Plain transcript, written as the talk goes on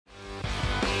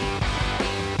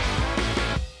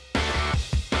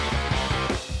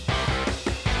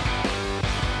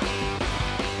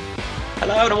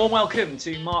Hello and a warm welcome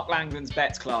to Mark Langdon's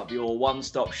Bets Club, your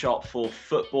one-stop shop for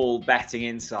football betting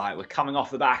insight. We're coming off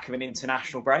the back of an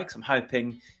international break, so I'm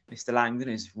hoping Mr. Langdon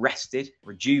is rested,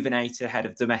 rejuvenated ahead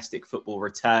of domestic football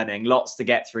returning. Lots to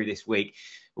get through this week.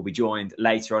 We'll be joined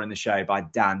later on in the show by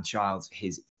Dan Childs,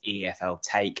 his EFL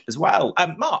take as well.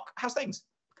 Mark, how's things?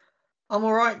 I'm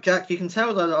all right, Jack. You can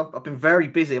tell that I've been very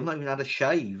busy. I've not even had a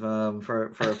shave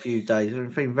for a few days. I've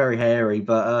been feeling very hairy.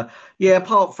 But yeah,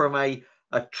 apart from a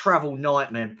travel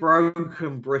nightmare,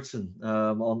 broken Britain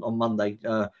on Monday,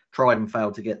 tried and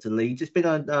failed to get to Leeds. It's been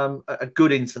a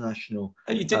good international.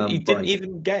 You didn't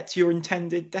even get to your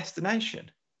intended destination.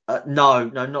 No,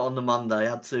 not on the Monday. I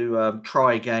had to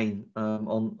try again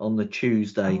on the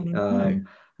Tuesday. Oh, no.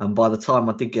 And by the time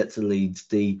I did get to Leeds,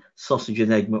 the sausage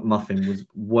and egg McMuffin was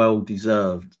well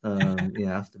deserved.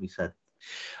 Yeah, has to be said.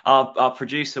 Our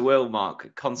producer, Will,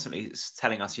 Mark, constantly is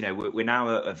telling us, we're now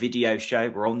a video show.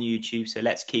 We're on YouTube, so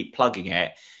let's keep plugging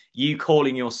it. You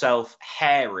calling yourself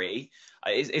hairy,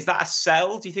 is that a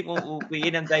sell? Do you think we'll be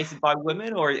inundated by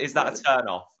women, or is that a turn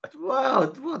off?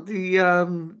 Well,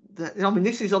 I mean,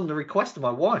 this is on the request of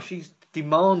my wife. She's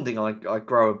demanding I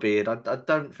grow a beard. I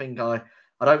don't think I've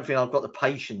got the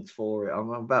patience for it. I'm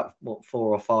about 4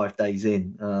 or 5 days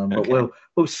in, but Okay.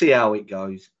 we'll see how it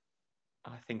goes.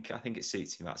 I think it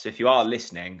suits you, Matt. So if you are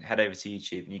listening, head over to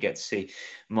YouTube and you get to see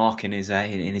Mark in his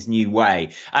new way.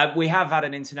 We have had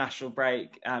an international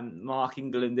break. Mark,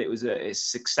 England, it was a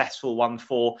successful one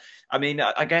for. I mean,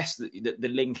 I guess the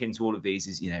link into all of these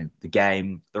is the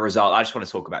game, the result. I just want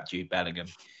to talk about Jude Bellingham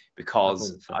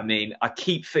because I mean I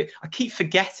keep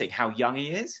forgetting how young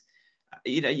he is.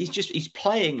 He's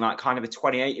playing like kind of a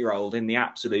 28-year-old in the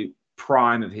absolute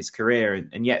prime of his career,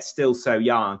 and yet still so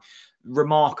young.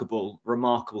 Remarkable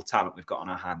talent we've got on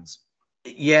our hands.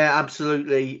 Yeah,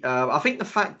 absolutely. I think the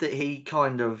fact that he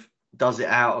kind of does it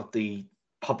out of the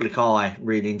public eye,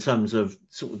 really, in terms of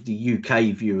sort of the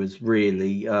UK viewers,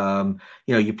 really.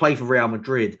 You play for Real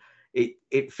Madrid.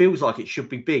 It feels like it should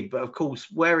be big, but of course,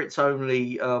 where it's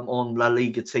only on La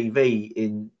Liga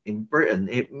TV in Britain,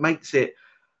 it makes it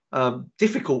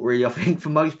difficult, really, I think, for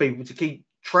most people to keep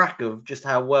track of just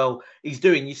how well he's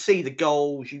doing. You see the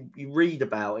goals, you read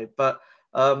about it, but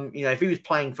if he was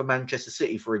playing for Manchester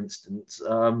City, for instance,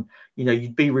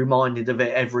 you'd be reminded of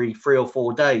it every 3 or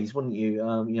 4 days, wouldn't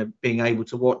you? Being able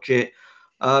to watch it.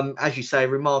 As you say,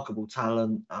 remarkable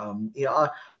talent. I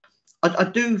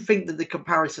do think that the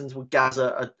comparisons with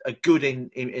Gaza are good in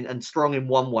and strong in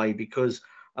one way because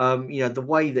the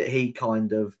way that he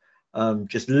kind of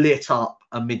just lit up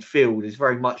a midfield is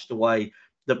very much the way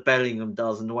that Bellingham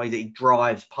does, and the way that he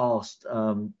drives past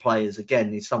players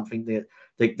again is something that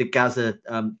Gaza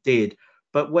did.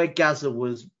 But where Gaza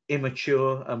was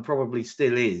immature and probably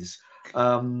still is,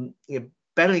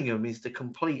 Bellingham is the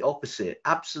complete opposite.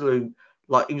 Absolute,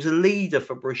 like he was a leader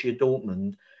for Borussia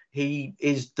Dortmund. He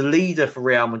is the leader for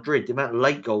Real Madrid. The amount of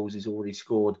late goals he's already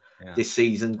scored this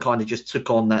season kind of just took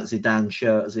on that Zidane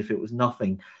shirt as if it was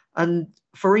nothing. And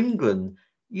for England,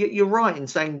 you're right in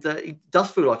saying that it does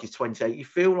feel like he's 28. You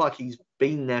feel like he's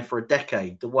been there for a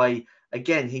decade. The way,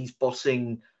 again, he's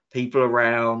bossing people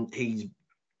around, he's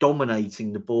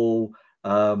dominating the ball.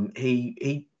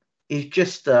 He is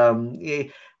just. I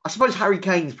suppose Harry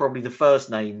Kane's probably the first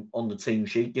name on the team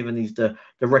sheet, given he's the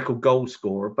record goal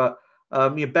scorer. But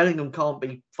Bellingham can't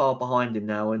be far behind him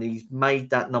now, and he's made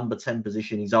that number 10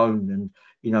 position his own. And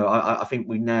I think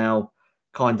we now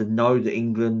kind of know that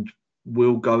England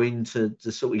will go into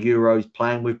the sort of Euros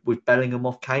playing with Bellingham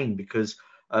off Kane, because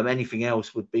anything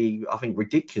else would be, I think,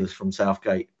 ridiculous from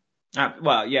Southgate.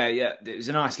 Well, yeah, it was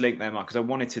a nice link there, Mark, because I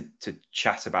wanted to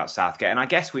chat about Southgate, and I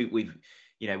guess we're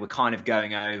kind of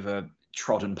going over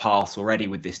trodden paths already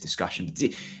with this discussion. Do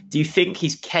you think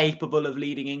he's capable of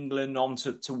leading England on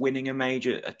to winning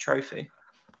a trophy?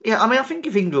 Yeah, I mean, I think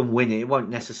if England win it, it won't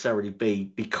necessarily be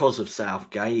because of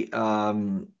Southgate. I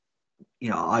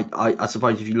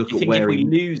suppose if you look at where we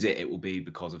lose it, it will be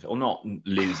because of it, or not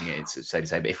losing it. It's safe to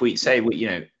say, but if we say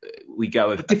we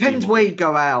go, it depends where you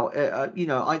go out. The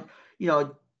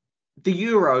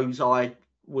Euros, I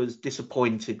was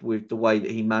disappointed with the way that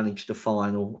he managed the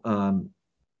final.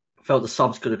 Felt the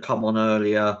subs could have come on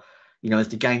earlier. As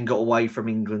the game got away from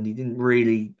England, he didn't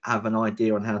really have an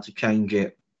idea on how to change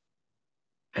it.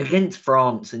 Against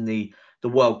France in the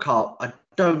World Cup, I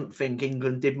don't think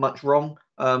England did much wrong.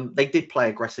 They did play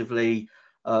aggressively.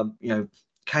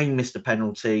 Kane missed a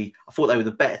penalty. I thought they were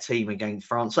the better team against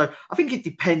France. So I think it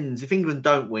depends. If England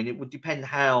don't win, it would depend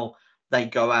how they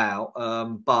go out.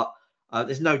 But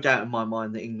there's no doubt in my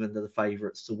mind that England are the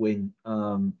favourites to win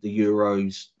the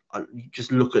Euros. You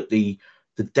just look at the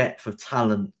depth of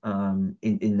talent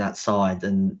in that side,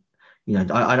 and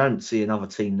I don't see another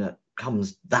team that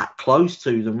comes that close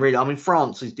to them, really. I mean,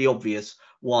 France is the obvious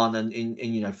one,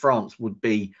 and France would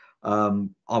be, I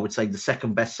would say, the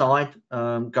second best side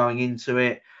going into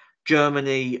it.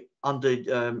 Germany under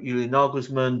Julian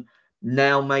Nagelsmann,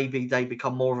 now maybe they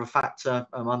become more of a factor.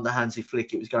 Under Hansi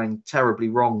Flick, it was going terribly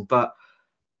wrong, but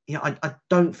I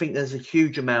don't think there's a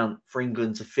huge amount for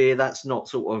England to fear. That's not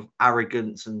sort of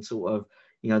arrogance and sort of,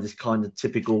 this kind of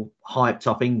typical hyped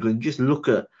up England. Just look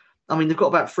at, I mean, they've got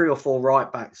about 3 or 4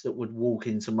 right backs that would walk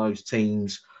into most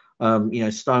teams.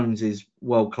 Stones is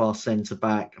world-class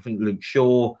centre-back. I think Luke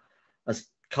Shaw has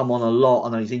come on a lot.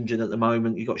 I know he's injured at the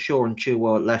moment. You've got Shaw and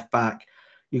Chilwell at left-back.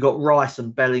 You've got Rice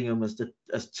and Bellingham as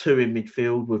 2 in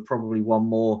midfield, with probably one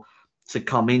more to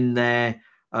come in there.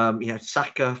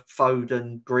 Saka,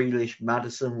 Foden, Grealish,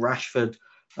 Maddison, Rashford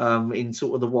in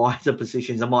sort of the wider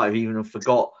positions. I might have even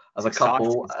forgot of a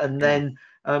couple. And then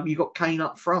you've got Kane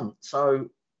up front. So,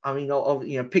 I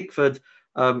mean, Pickford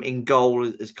in goal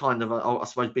is kind of, I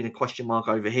suppose, been a question mark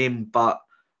over him, but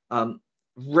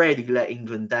rarely let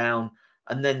England down.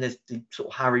 And then there's the sort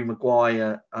of Harry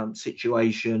Maguire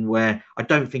situation where I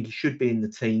don't think he should be in the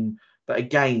team. But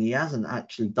again, he hasn't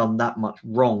actually done that much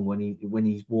wrong when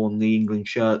he's worn the England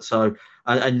shirt. So,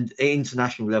 and at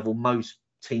international level, most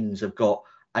teams have got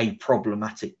a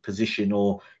problematic position,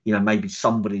 or maybe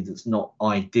somebody that's not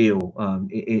ideal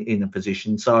in a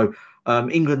position. So,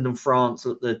 England and France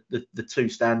are the 2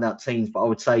 standout teams. But I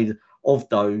would say that of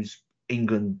those,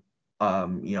 England, are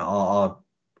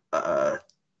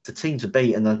the team to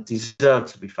beat, and they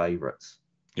deserve to be favourites.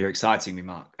 You're exciting me,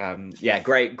 Mark.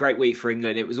 Great week for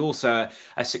England. It was also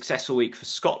a successful week for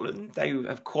Scotland. They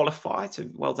have qualified, so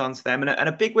well done to them. And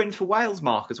a big win for Wales,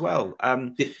 Mark, as well.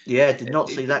 Did not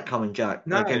see that coming, Jack.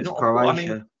 No, against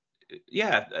Croatia.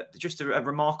 Just a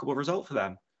remarkable result for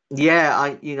them.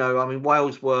 Yeah,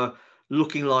 Wales were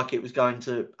looking like it was going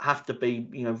to have to be,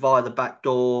 via the back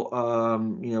door,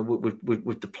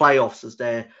 with the playoffs as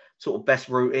their sort of best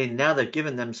route in. Now they've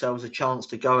given themselves a chance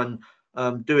to go and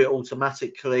do it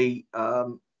automatically.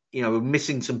 We're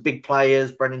missing some big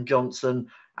players: Brennan Johnson,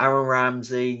 Aaron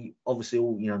Ramsey. Obviously,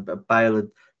 all Bale had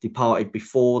departed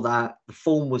before that. The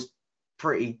form was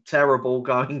pretty terrible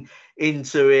going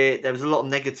into it. There was a lot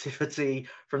of negativity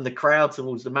from the crowd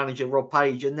towards the manager, Rob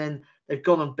Page, and then they've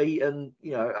gone and beaten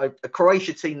a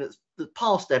Croatia team that's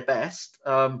past their best,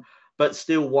 but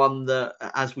still one that,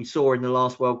 as we saw in the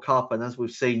last World Cup and as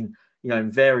we've seen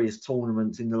in various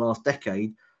tournaments in the last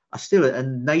decade, are still a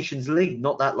Nations League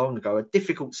not that long ago, a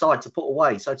difficult side to put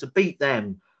away. So to beat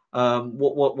them,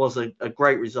 what was a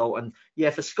great result. And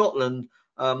for Scotland,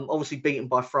 obviously beaten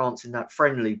by France in that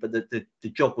friendly, but the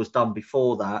job was done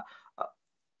before that.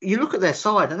 You look at their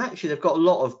side, and actually they've got a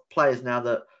lot of players now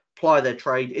that ply their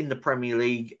trade in the Premier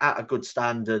League at a good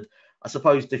standard. I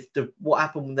suppose what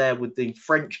happened there with the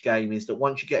French game is that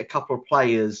once you get a couple of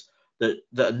players that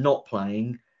are not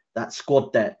playing, that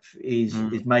squad depth is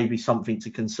maybe something to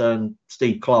concern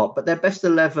Steve Clarke. But their best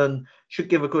 11 should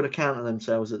give a good account of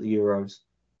themselves at the Euros.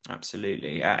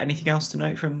 Absolutely. Anything else to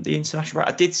note from the international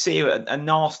break? I did see a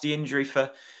nasty injury for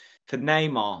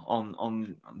Neymar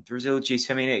on Brazil duty.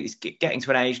 I mean, it's getting to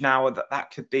an age now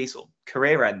that could be sort of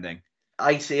career ending.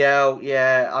 ACL,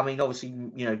 yeah. I mean, obviously,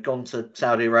 gone to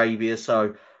Saudi Arabia,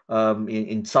 so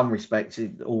in some respects,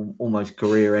 it almost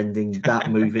career ending, that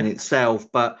move in itself.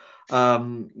 But I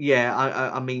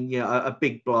mean, a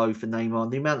big blow for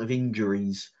Neymar. The amount of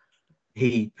injuries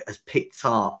he has picked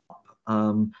up.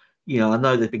 I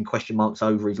know there's been question marks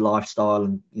over his lifestyle,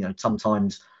 and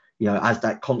sometimes has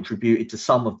that contributed to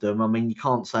some of them. I mean, you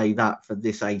can't say that for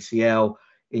this ACL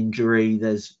injury.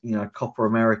 There's Copa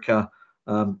America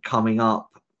coming up.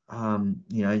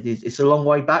 It's a long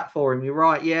way back for him. You're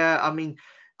right. Yeah, I mean,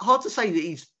 hard to say that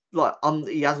he's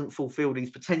he hasn't fulfilled his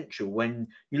potential when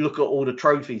you look at all the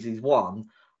trophies he's won.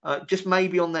 Just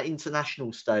maybe on that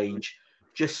international stage,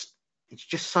 it's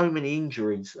just so many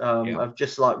injuries have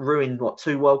just ruined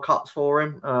 2 World Cups for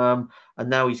him, and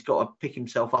now he's got to pick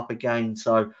himself up again.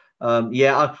 So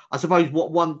I suppose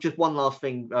one last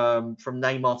thing from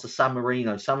Neymar to San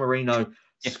Marino. San Marino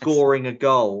scoring a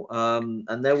goal,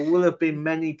 and there will have been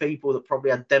many people that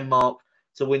probably had Denmark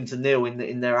to win to 0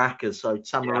 in their ACCAs. So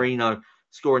San Marino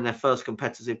scoring their first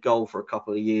competitive goal for a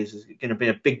couple of years is going to be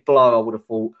a big blow, I would have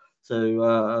thought, to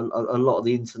a lot of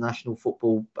the international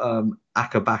football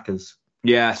ACCA backers.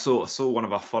 Yeah, I saw one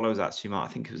of our followers actually, Mark.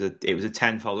 I think it was a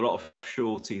tenfold. A lot of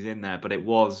shorties in there, but it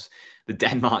was the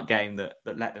Denmark game that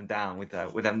let them down with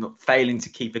them failing to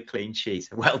keep a clean sheet.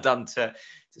 So well done to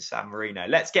San Marino.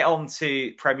 Let's get on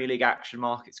to Premier League action,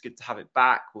 Mark. It's good to have it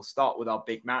back. We'll start with our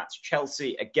big match: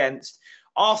 Chelsea against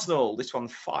Arsenal, this one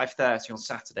 5:30 on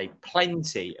Saturday.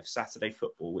 Plenty of Saturday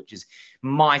football, which is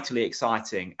mightily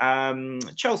exciting.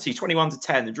 Chelsea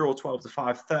 21-10, the draw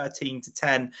 12-5,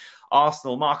 13-10.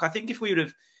 Arsenal. Mark, I think if we would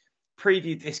have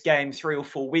previewed this game 3 or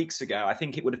 4 weeks ago, I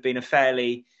think it would have been a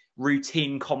fairly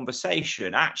routine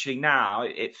conversation. Actually, now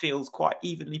it feels quite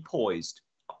evenly poised.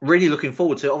 Really looking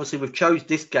forward to it. Obviously, we've chose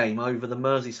this game over the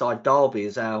Merseyside derby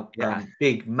as our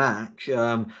big match.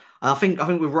 And I think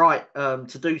we're right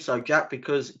to do so, Jack,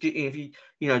 because if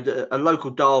a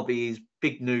local derby is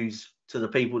big news to the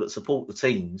people that support the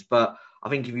teams. But I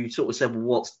think if you sort of said, well,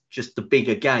 what's just the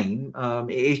bigger game?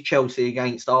 It is Chelsea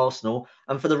against Arsenal,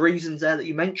 and for the reasons there that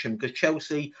you mentioned, because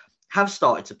Chelsea have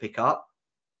started to pick up.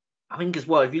 I think as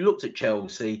well, if you looked at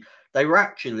Chelsea, they were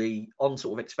actually on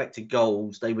sort of expected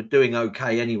goals. They were doing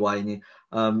okay anyway.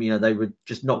 And, they were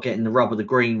just not getting the rub of the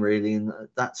green, really. And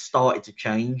that started to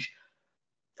change.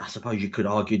 I suppose you could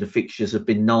argue the fixtures have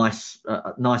been nice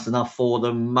enough for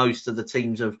them. Most of the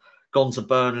teams have gone to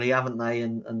Burnley, haven't they?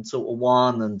 And sort of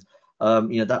won. And,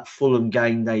 that Fulham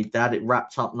game, they had it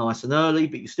wrapped up nice and early.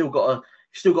 But you still got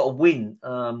to win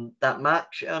that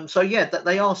match.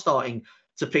 They are starting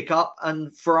to pick up.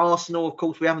 And for Arsenal, of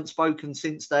course, we haven't spoken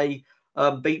since they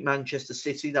beat Manchester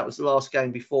City. That was the last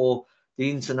game before the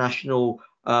international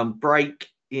break.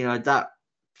 That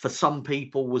for some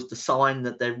people was the sign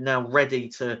that they're now ready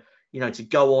to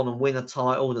go on and win a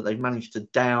title, that they've managed to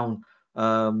down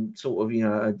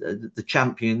the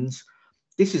champions.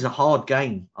 This is a hard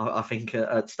game, I think,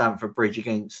 at Stamford Bridge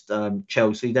against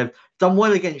Chelsea. They've done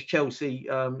well against Chelsea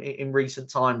in recent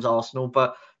times, Arsenal,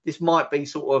 but this might be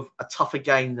sort of a tougher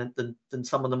game than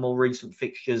some of the more recent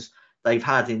fixtures they've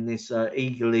had in this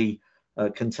eagerly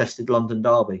contested London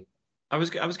derby. I was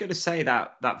going to say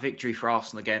that victory for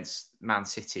Arsenal against Man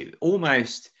City,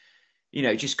 almost,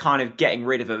 just kind of getting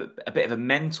rid of a bit of a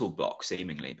mental block,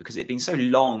 seemingly, because it'd been so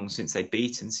long since they'd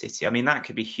beaten City. I mean, that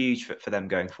could be huge for them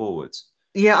going forwards.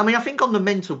 Yeah, I mean, I think on the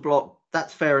mental block,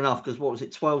 that's fair enough, because what was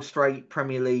it, 12 straight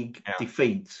Premier League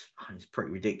defeats? It's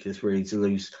pretty ridiculous, really, to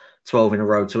lose 12 in a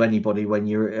row to anybody when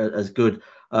you're as good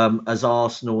as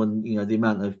Arsenal, and the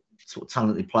amount of sort of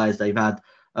talented players they've had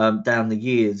down the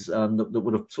years that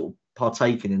would have sort of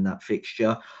partaken in that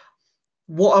fixture.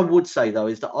 What I would say, though,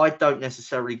 is that I don't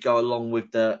necessarily go along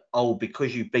with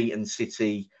because you've beaten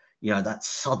City, that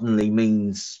suddenly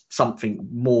means something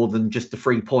more than just the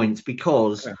 3 points,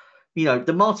 because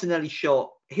the Martinelli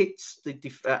shot hits the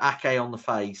Ake on the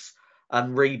face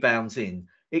and rebounds in.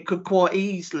 It could quite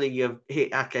easily have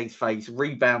hit Ake's face,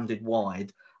 rebounded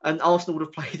wide, and Arsenal would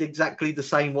have played exactly the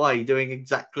same way, doing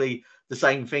exactly the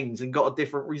same things, and got a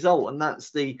different result. And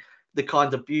that's the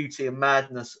kind of beauty and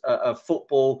madness of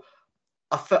football.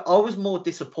 I was more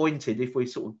disappointed, if we're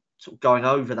sort of going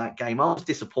over that game. I was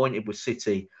disappointed with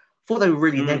City. I thought they were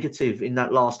really negative in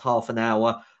that last half an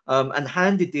hour and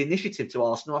handed the initiative to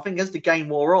Arsenal. I think as the game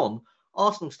wore on,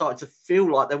 Arsenal started to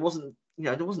feel like there wasn't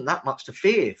that much to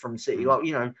fear from City.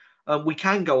 We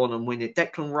can go on and win it.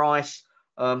 Declan Rice,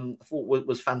 I thought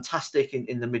was fantastic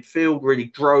in the midfield, really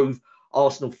drove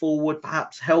Arsenal forward,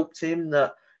 perhaps helped him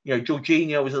that,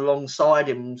 Jorginho was alongside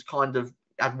him, was kind of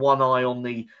had one eye on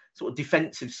the sort of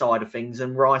defensive side of things,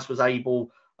 and Rice was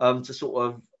able to sort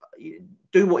of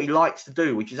do what he likes to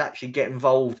do, which is actually get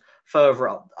involved further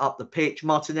up the pitch.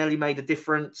 Martinelli made a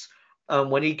difference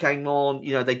when he came on.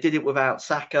 They did it without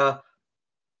Saka.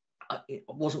 I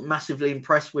wasn't massively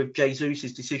impressed with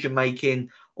Jesus' decision-making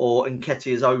or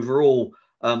Nketiah's overall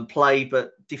play,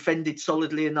 but defended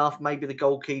solidly enough. Maybe the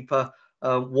goalkeeper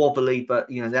wobbly, but,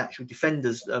 the actual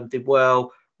defenders did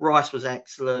well. Rice was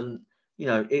excellent.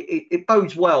 It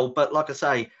bodes well, but like I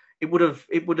say, it would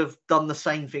have done the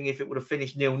same thing if it would have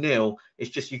finished 0-0.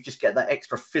 It's just, you just get that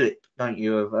extra fillip, don't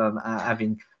you, of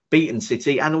having beaten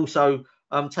City and also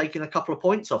taking a couple of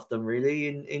points off them, really,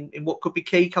 in what could be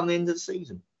key coming into the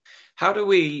season. How do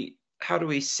we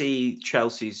see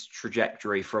Chelsea's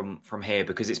trajectory from here?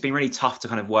 Because it's been really tough to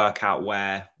kind of work out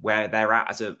where they're at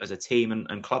as a team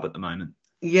and club at the moment.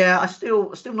 Yeah, I'm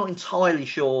still not entirely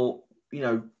sure,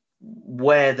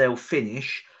 where they'll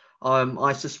finish.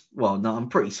 I'm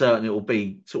pretty certain it will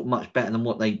be sort of much better than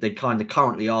what they kind of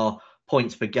currently are,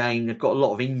 points per game. They've got a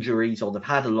lot of injuries, or they've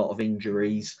had a lot of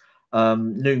injuries.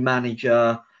 New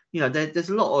manager, there's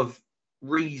a lot of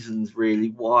reasons really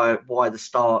why the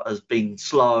start has been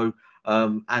slow,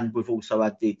 and we've also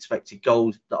had the expected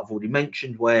goals that I've already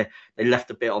mentioned, where they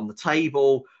left a bit on the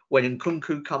table. When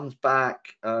Nkunku comes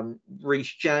back,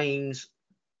 Reece James,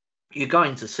 you're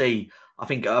going to see, I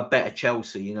think, a better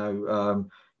Chelsea.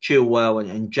 Chilwell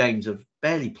and James have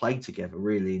barely played together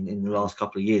really in the last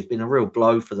couple of years. Been a real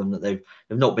blow for them that they've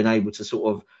not been able to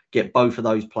sort of get both of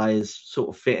those players sort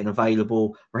of fit and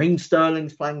available. Raheem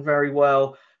Sterling's playing very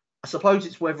well. I suppose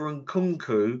it's whether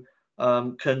Nkunku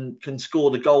can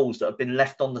score the goals that have been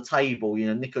left on the table.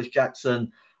 Nicholas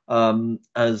Jackson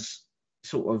has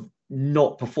sort of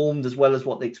not performed as well as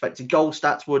what the expected goal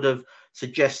stats would have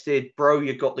suggested.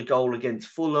 Broja got the goal against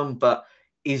Fulham, but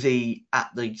is he at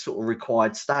the sort of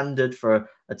required standard for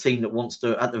a team that wants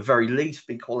to, at the very least,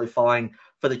 be qualifying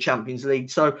for the Champions League?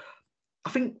 So I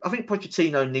think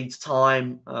Pochettino needs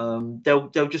time.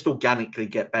 They'll just organically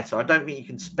get better. I don't think you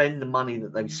can spend the money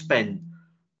that they've spent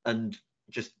and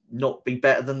just not be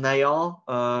better than they are.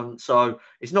 So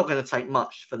it's not going to take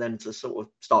much for them to sort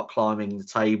of start climbing the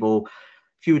table.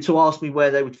 If you were to ask me where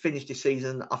they would finish this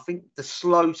season, I think the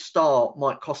slow start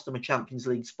might cost them a Champions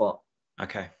League spot.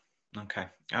 Okay.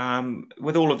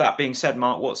 With all of that being said,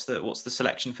 Mark, what's the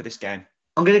selection for this game?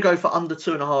 I'm going to go for under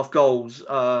 2.5 goals.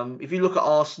 If you look at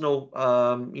Arsenal,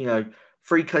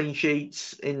 3 clean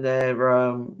sheets in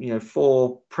their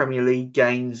 4 Premier League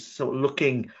games, sort of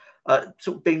looking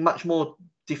sort of being much more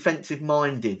defensive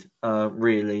minded,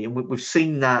 really, and we've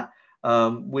seen that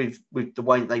with the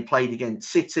way that they played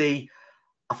against City.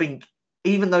 I think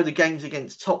even though the games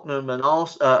against Tottenham and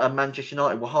Manchester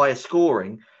United were higher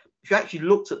scoring, if you actually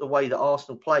looked at the way that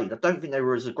Arsenal played, I don't think they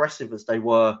were as aggressive as they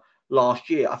were last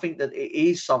year. I think that it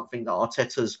is something that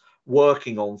Arteta's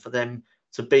working on for them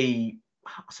to be,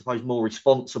 I suppose, more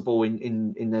responsible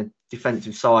in the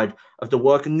defensive side of the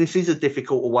work. And this is a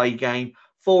difficult away game.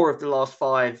 4 of the last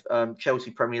 5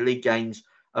 Chelsea Premier League games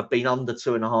have been under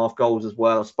 2.5 goals as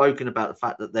well. I've spoken about the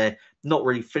fact that they're not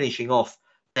really finishing off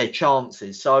their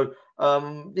chances. So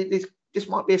this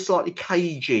might be a slightly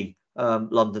cagey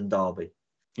London derby.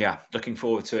 Yeah, looking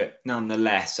forward to it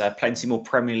nonetheless. Plenty more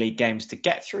Premier League games to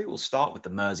get through. We'll start with the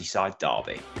Merseyside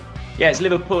derby. Yeah, it's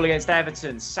Liverpool against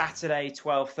Everton, Saturday,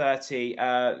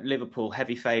 12:30. Liverpool,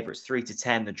 heavy favourites,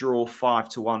 3-10. The draw,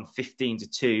 5-1,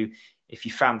 15-2. If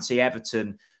you fancy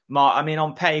Everton. Mark, I mean,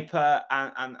 on paper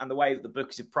and the way that the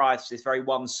bookies are priced is very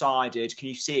one-sided. Can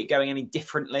you see it going any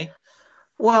differently?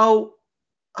 Well,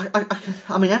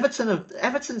 I mean,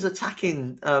 Everton's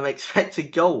attacking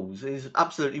expected goals is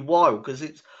absolutely wild because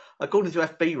it's, according to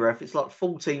FBref, it's like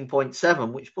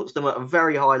 14.7, which puts them at a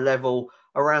very high level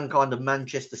around kind of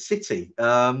Manchester City.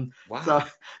 Wow. So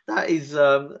that is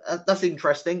that's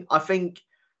interesting. I think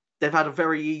they've had a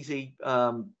very easy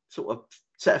sort of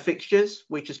set of fixtures,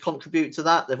 which has contributed to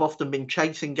that. They've often been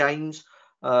chasing games.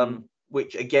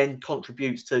 Which again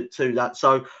contributes to that.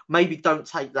 So maybe don't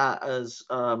take that as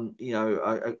a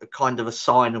kind of a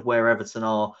sign of where Everton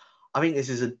are. I think this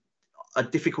is a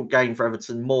difficult game for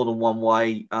Everton more than one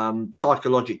way.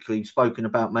 Psychologically, spoken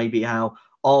about maybe how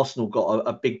Arsenal got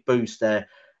a big boost there.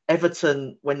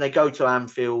 Everton, when they go to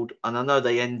Anfield, and I know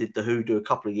they ended the hoodoo a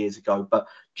couple of years ago, but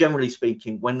generally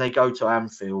speaking, when they go to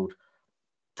Anfield,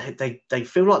 they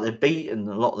feel like they're beaten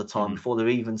a lot of the time before they've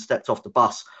even stepped off the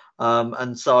bus.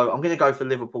 And so I'm going to go for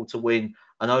Liverpool to win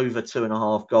and over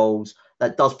 2.5 goals.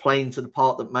 That does play into the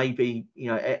part that maybe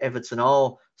Everton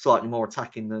are slightly more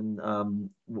attacking than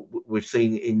we've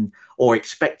seen in or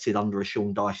expected under a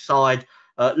Sean Dyche side.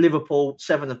 Liverpool,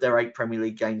 7 of their 8 Premier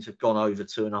League games have gone over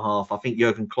 2.5. I think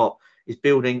Jurgen Klopp is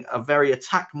building a very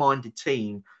attack-minded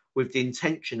team with the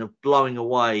intention of blowing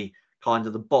away kind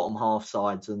of the bottom half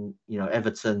sides, and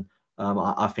Everton,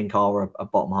 I think, are a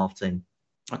bottom half team.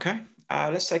 Okay,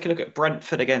 let's take a look at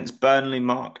Brentford against Burnley.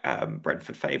 Mark,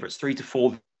 Brentford favourites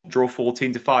 3-4, draw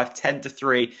 14-5,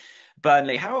 10-3.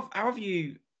 Burnley, how have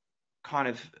you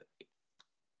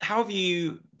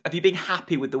been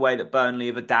happy with the way that Burnley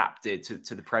have adapted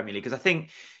to the Premier League? Because I think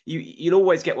you'll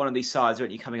always get one of these sides,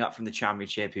 aren't you, coming up from the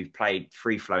Championship who've played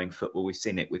free-flowing football. We've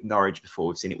seen it with Norwich before.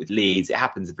 We've seen it with Leeds. It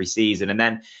happens every season, and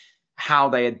then how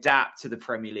they adapt to the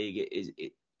Premier League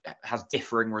it has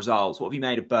differing results. What have you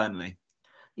made of Burnley?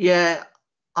 Yeah,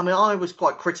 I mean, I was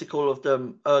quite critical of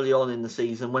them early on in the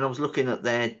season. When I was looking at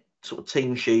their sort of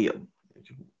team sheet,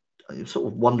 I was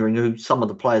sort of wondering who some of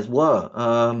the players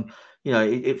were.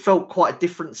 It felt quite a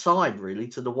different side, really,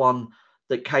 to the one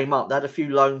that came up. They had a few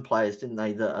lone players, didn't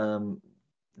they, that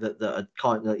had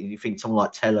kind of, you think someone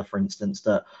like Teller, for instance,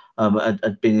 that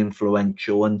had been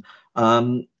influential. And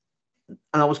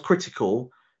I was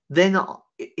critical. Then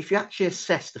if you actually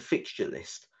assess the fixture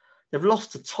list, they've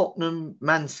lost to Tottenham,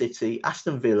 Man City,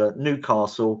 Aston Villa,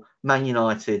 Newcastle, Man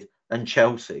United and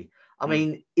Chelsea. I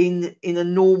mean, in a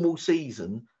normal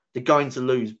season, they're going to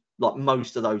lose like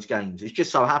most of those games. It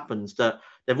just so happens that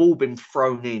they've all been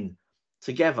thrown in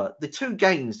together. The 2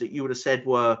 games that you would have said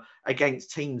were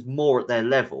against teams more at their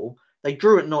level, they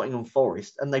drew at Nottingham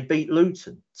Forest and they beat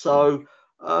Luton. So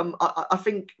I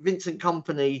think Vincent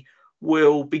Kompany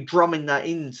will be drumming that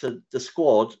into the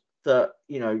squad that,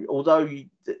 although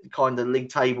the kind of league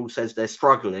table says they're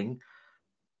struggling,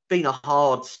 been a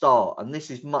hard start, and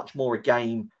this is much more a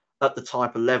game at the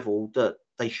type of level that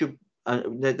they should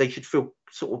feel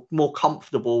sort of more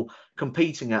comfortable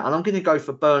competing at. And I'm going to go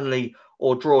for Burnley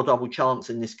or draw double chance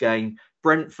in this game.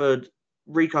 Brentford,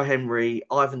 Rico Henry,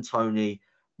 Ivan Toney,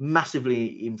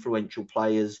 massively influential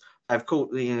players. They've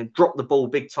dropped the ball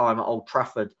big time at Old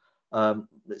Trafford. I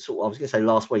was going to say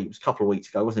last week, it was a couple of weeks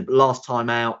ago, wasn't it? But last time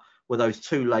out were those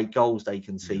 2 late goals they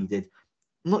conceded.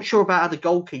 I'm not sure about how the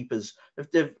goalkeepers,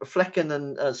 Flecken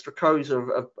and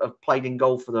Strakoza have played in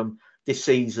goal for them this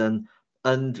season,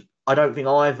 and I don't think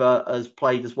either has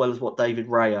played as well as what David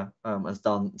Raya has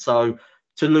done. So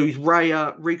to lose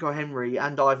Raya, Rico Henry,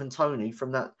 and Ivan Toney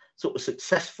from that sort of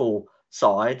successful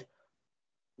side,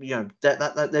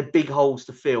 they're big holes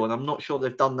to fill, and I'm not sure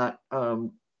they've done that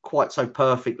quite so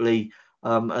perfectly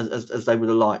as they would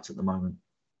have liked at the moment.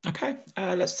 Okay,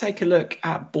 let's take a look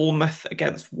at Bournemouth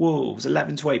against Wolves.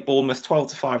 11-8 Bournemouth,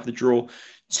 12-5 the draw,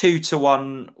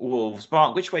 2-1 Wolves.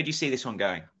 Mark, which way do you see this one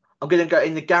going? I'm going to go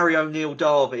in the Gary O'Neill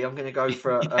derby. I'm going to go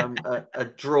for a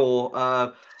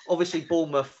draw. Obviously,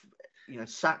 Bournemouth,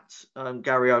 sacked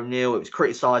Gary O'Neill. It was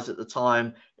criticised at the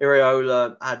time.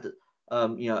 Iraola had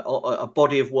a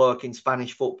body of work in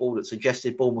Spanish football that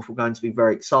suggested Bournemouth were going to be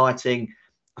very exciting.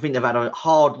 I think they've had a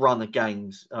hard run of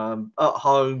games at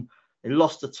home. They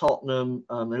lost to Tottenham,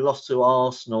 they lost to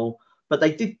Arsenal, but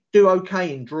they did do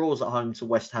okay in draws at home to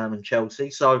West Ham and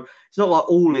Chelsea. So it's not like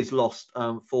all is lost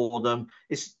for them.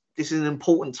 This is an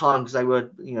important time because they were,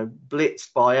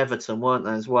 blitzed by Everton, weren't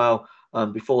they, as well,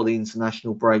 before the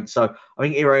international break. So I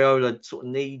think Iraola sort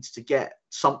of needs to get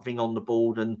something on the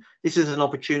board, and this is an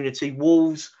opportunity.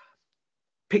 Wolves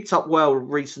picked up well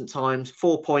recent times,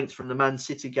 4 points from the Man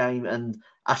City game and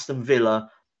Aston Villa.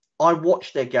 I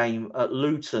watched their game at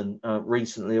Luton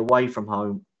recently away from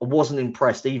home. I wasn't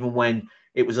impressed, even when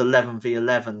it was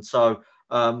 11v11. So,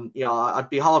 I'd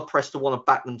be hard pressed to want to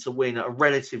back them to win at a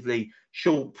relatively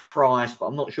short price, but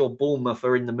I'm not sure Bournemouth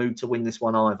are in the mood to win this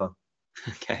one either.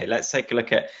 Okay, let's take a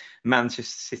look at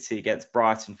Manchester City against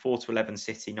Brighton. 4-11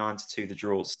 City, 9-2 the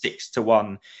draw,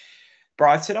 6-1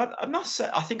 Brighton. I must say,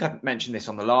 I think I mentioned this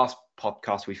on the last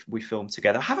podcast we filmed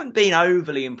together. I haven't been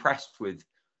overly impressed with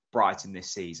Brighton this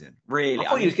season, really. I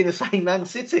thought he was going to say Man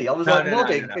City. I was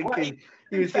nodding, thinking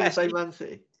he was going to say Man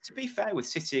City. To be fair, with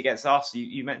City against Arsenal,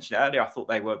 you mentioned it earlier, I thought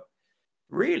they were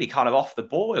really kind of off the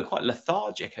ball, quite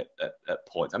lethargic at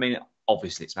points. I mean,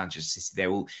 obviously it's Manchester City. They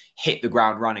will hit the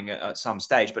ground running at some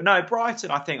stage. But no,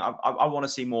 Brighton, I think I want to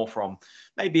see more from.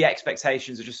 Maybe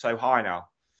expectations are just so high now.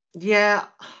 Yeah,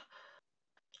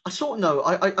 I sort of know.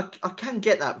 I can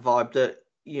get that vibe that,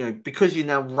 because you're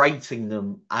now rating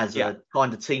them as a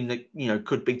kind of team that,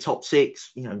 could be top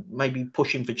 6, maybe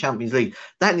pushing for Champions League.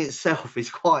 That in itself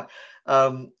is quite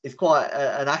an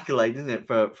accolade, isn't it,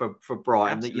 for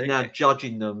Brighton? Absolutely. That you're now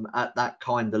judging them at that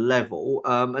kind of level.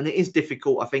 And it is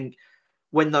difficult, I think,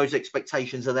 when those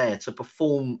expectations are there to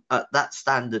perform at that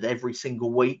standard every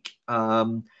single week.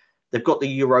 They've got the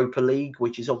Europa League,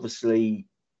 which is obviously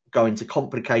going to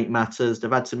complicate matters.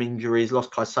 They've had some injuries,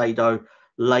 lost Caicedo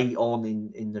late on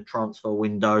in the transfer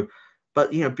window.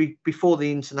 But, before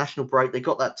the international break, they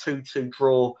got that 2-2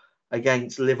 draw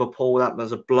against Liverpool. That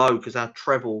was a blow because our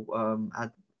treble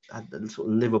had sort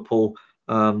of Liverpool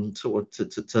sort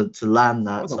of to land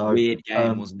that. It was a weird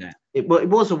game, wasn't it? It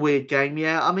was a weird game,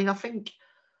 yeah. I mean, I think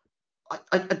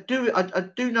I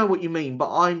do know what you mean, but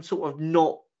I'm sort of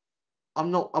not. I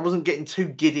wasn't getting too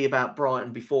giddy about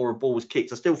Brighton before a ball was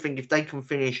kicked. I still think if they can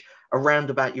finish around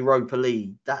about Europa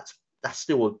League, that's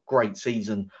still a great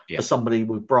season for somebody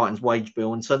with Brighton's wage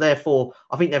bill. And so therefore,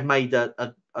 I think they've made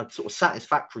a sort of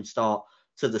satisfactory start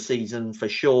to the season for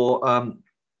sure.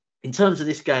 In terms of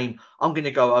this game, I'm going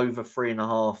to go over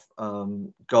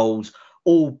 3.5 goals.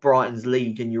 All Brighton's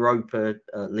league and Europa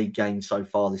League games so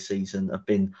far this season have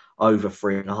been over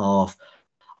 3.5.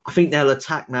 I think they'll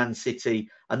attack Man City,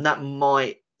 and that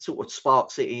might sort of spark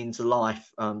City into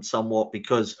life somewhat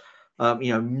because,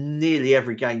 nearly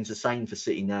every game's the same for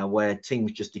City now, where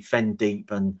teams just defend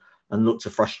deep and look to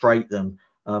frustrate them.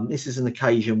 This is an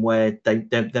occasion where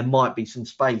there might be some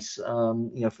space,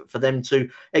 for them to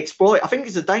exploit. I think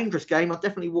it's a dangerous game. I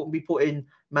definitely wouldn't be putting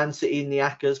Man City in the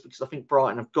Ackers because I think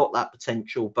Brighton have got that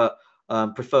potential, but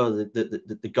prefer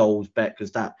the goals bet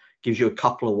because that gives you a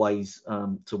couple of ways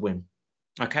to win.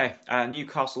 Okay,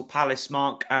 Newcastle Palace,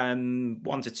 Mark,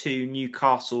 1-2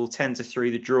 Newcastle, 10-3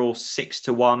 the draw,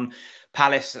 6-1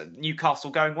 Palace.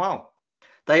 Newcastle going well.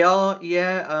 They are,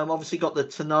 yeah. Obviously got the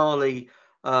Tonali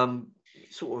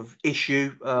sort of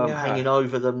issue Yeah. hanging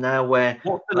over them now. Where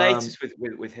What's the latest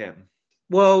with him?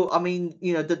 Well, I mean,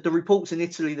 the reports in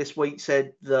Italy this week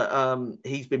said that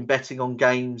he's been betting on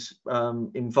games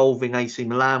involving AC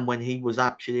Milan when he was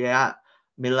actually at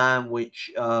Milan,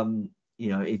 which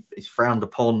is frowned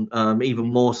upon even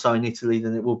more so in Italy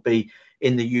than it would be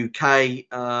in the UK.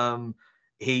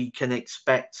 He can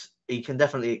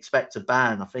definitely expect a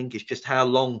ban. I think it's just how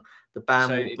long the ban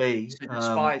will be. So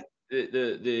despite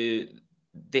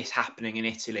this happening in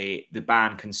Italy, the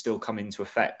ban can still come into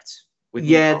effect.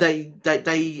 Yeah, the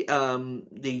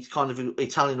kind of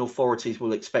Italian authorities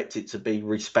will expect it to be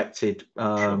respected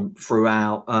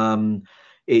throughout.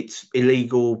 It's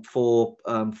illegal for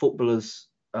footballers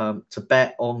to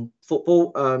bet on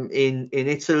football in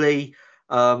Italy.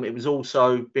 It was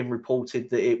also been reported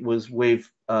that it was with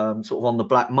sort of on the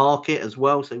black market as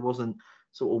well, so he wasn't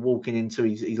sort of walking into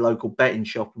his local betting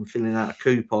shop and filling out a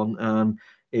coupon.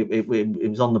 It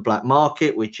was on the black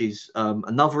market, which is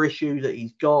another issue that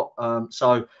he's got.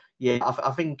 So yeah,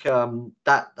 I think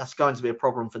that's going to be a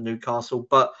problem for Newcastle.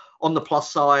 But on the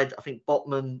plus side, I think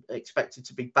Botman expected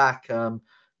to be back. A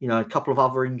couple of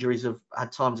other injuries have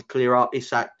had time to clear up.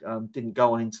 Isak didn't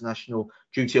go on international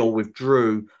duty or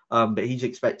withdrew, but he's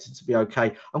expected to be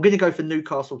okay. I'm going to go for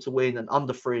Newcastle to win and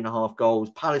under 3.5 goals.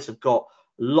 Palace have got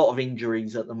a lot of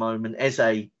injuries at the moment.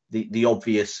 Eze, the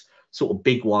obvious sort of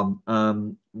big one,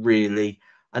 really.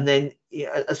 And then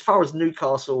as far as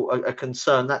Newcastle are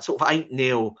concerned, that sort of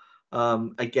 8-0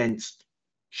 against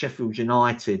Sheffield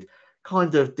United,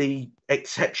 kind of the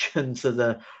exception to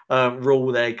the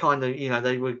rule there. Kind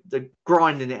of, they're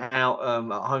grinding it out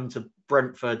at home to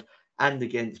Brentford and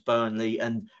against Burnley.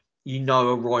 And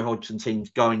a Roy Hodgson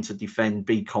team's going to defend,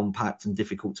 be compact and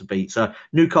difficult to beat. So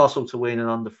Newcastle to win and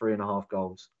under 3.5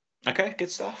 goals. Okay, good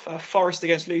stuff. Forest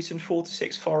against Luton,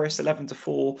 4-6 Forest,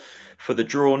 11-4 for the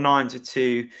draw,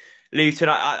 9-2 Luton.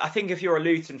 I think if you're a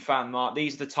Luton fan, Mark,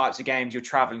 these are the types of games you're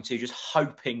travelling to, just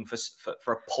hoping for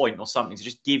a point or something to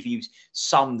just give you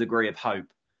some degree of hope.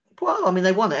 Well, I mean,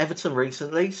 they won at Everton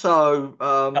recently, so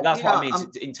that's what I mean.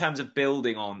 In terms of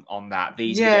building on that,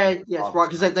 these yes, right,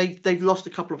 because they've lost a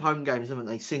couple of home games, haven't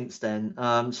they, since then?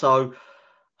 So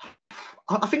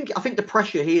I think the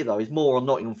pressure here though is more on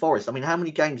Nottingham Forest. I mean, how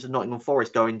many games are Nottingham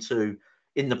Forest going to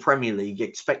in the Premier League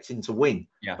expecting to win?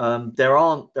 Yeah. There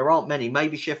aren't many.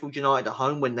 Maybe Sheffield United at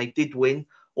home when they did win,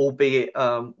 albeit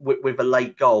with a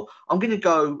late goal. I'm going to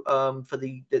go for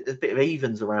the bit of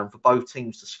evens around for both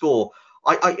teams to score.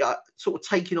 I sort of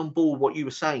taking on board what you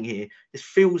were saying here. This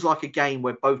feels like a game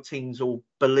where both teams all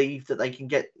believe that they can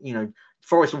get,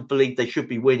 Forest will believe they should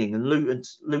be winning, and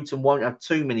Luton won't have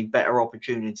too many better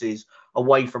opportunities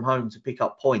away from home to pick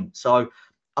up points. So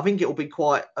I think it will be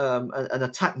quite an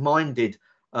attack-minded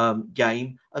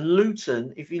game. And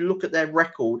Luton, if you look at their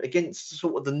record against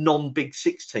sort of the non-Big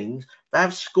Six teams, they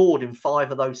have scored in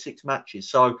 5 of those 6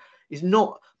 matches. So it's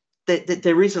not that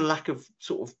there is a lack of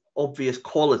sort of obvious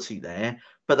quality there,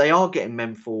 but they are getting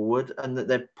men forward and that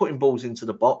they're putting balls into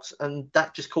the box, and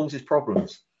that just causes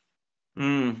problems.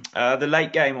 The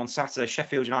late game on Saturday,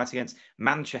 Sheffield United against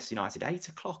Manchester United, 8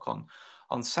 o'clock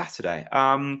on Saturday.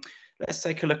 Let's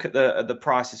take a look at the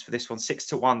prices for this one.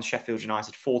 6-1 Sheffield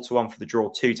United, 4-1 for the draw,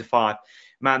 2-5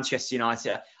 Manchester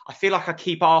United. I feel like I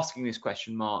keep asking this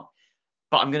question, Mark,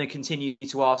 but I'm going to continue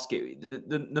to ask it.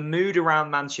 The mood around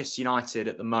Manchester United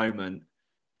at the moment,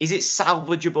 is it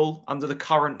salvageable under the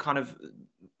current kind of,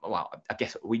 well, I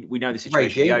guess we know the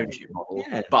situation, the ownership model,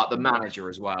 but the manager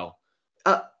as well?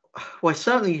 Well, it's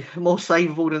certainly more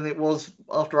savable than it was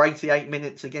after 88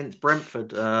 minutes against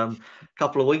Brentford a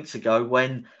couple of weeks ago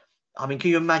when, I mean, can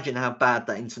you imagine how bad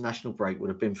that international break would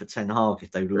have been for Ten Hag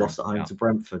if they would have lost at home to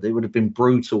Brentford? It would have been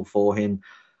brutal for him.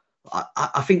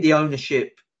 I think the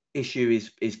ownership issue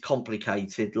is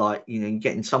complicated. Like,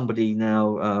 getting somebody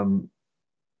now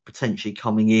potentially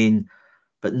coming in,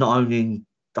 but not owning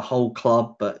the whole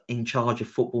club, but in charge of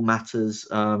football matters.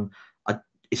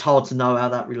 It's hard to know how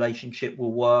that relationship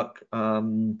will work.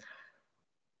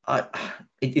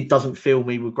 It doesn't fill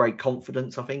me with great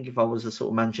confidence. I think if I was a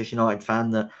sort of Manchester United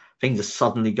fan, that things are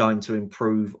suddenly going to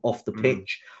improve off the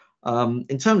pitch.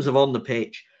 In terms of on the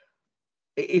pitch,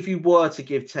 if you were to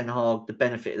give Ten Hag the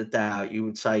benefit of the doubt, you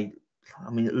would say, I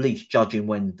mean, at least judging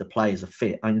when the players are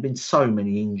fit. I mean, there have been so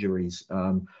many injuries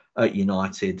at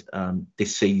United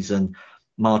this season.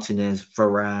 Martinez,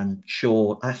 Varane,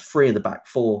 Shaw, that's 3 of the back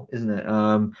 4, isn't it?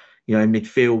 In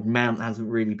midfield, Mount hasn't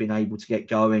really been able to get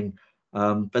going.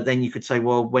 But then you could say,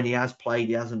 well, when he has played,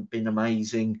 he hasn't been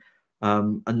amazing.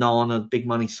 Anana, big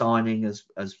money signing, he's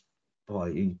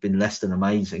been less than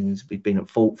amazing. He's been at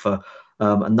fault for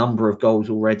a number of goals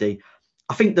already.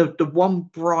 I think the one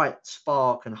bright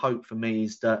spark and hope for me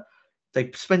is that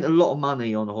they spent a lot of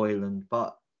money on Højlund,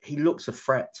 but he looks a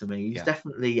threat to me. He's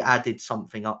definitely added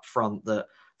something up front that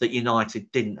United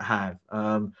didn't have.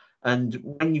 And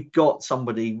when you've got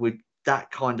somebody with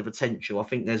that kind of potential, I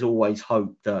think there's always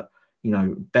hope that,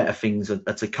 better things are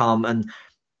to come. And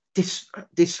this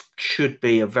should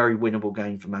be a very winnable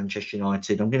game for Manchester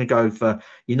United. I'm going to go for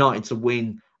United to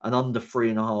win and under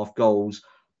 3.5 goals.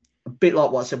 A bit like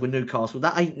what I said with Newcastle.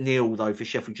 That ain't nil though for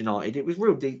Sheffield United. It was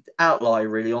really the outlier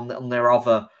really on their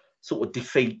other sort of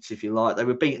defeats, if you like. They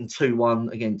were beaten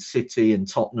 2-1 against City and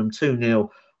Tottenham, 2-0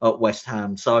 at West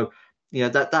Ham. So,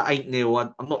 that ain't nil.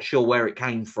 I'm not sure where it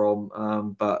came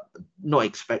from, but not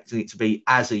expecting it to be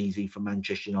as easy for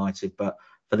Manchester United, but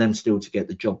for them still to get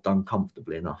the job done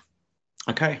comfortably enough.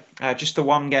 Okay, just the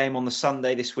one game on the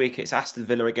Sunday this week. It's Aston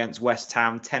Villa against West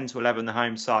Ham, 10-11 the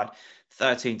home side,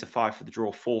 13-5 for the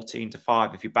draw,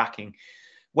 14-5 if you're backing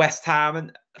West Ham.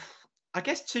 And I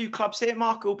guess two clubs here,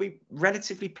 Mark, will be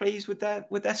relatively pleased with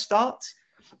their starts.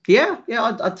 Yeah,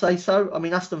 I'd say so. I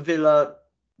mean, Aston Villa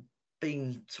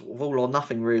been sort of all or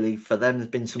nothing really for them.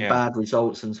 There's been some bad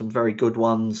results and some very good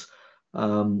ones.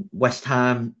 West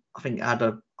Ham, I think, had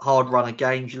a hard run of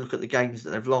games. You look at the games that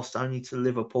they've lost only to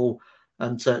Liverpool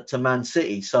and to Man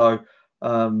City. So,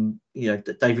 David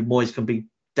Moyes can be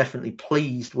definitely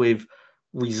pleased with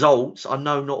results. I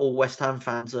know not all West Ham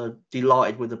fans are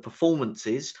delighted with the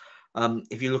performances.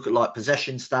 If you look at like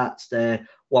possession stats, they're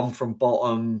one from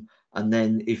bottom. And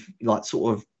then if like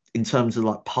sort of in terms of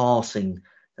like passing,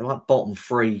 they're like bottom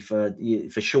 3 for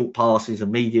short passes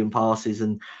and medium passes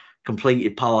and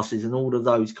completed passes and all of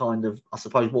those kind of, I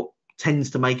suppose, what tends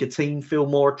to make a team feel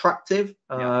more attractive.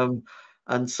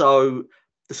 And so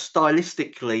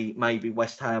stylistically, maybe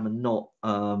West Ham are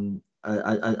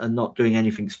not doing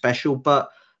anything special, but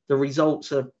the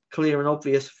results are clear and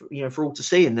obvious, for all to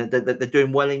see, and they're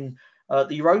doing well in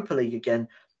the Europa League again.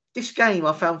 This game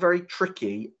I found very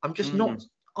tricky. I'm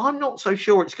not so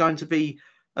sure it's going to be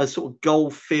a sort of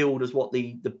goal field as what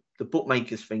the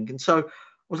bookmakers think. And so I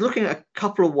was looking at a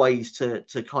couple of ways to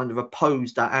kind of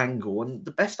oppose that angle. And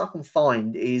the best I can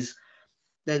find is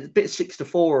there's a bit of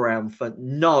 6-4 around for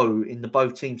no in the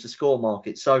both teams to score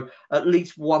market. So at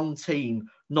least one team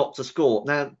not to score.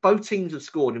 Now, both teams have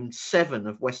scored in 7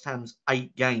 of West Ham's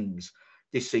 8 games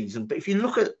this season. But if you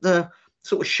look at the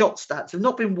sort of shot stats, have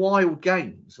not been wild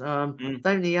games. They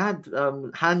only had a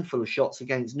handful of shots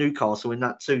against Newcastle in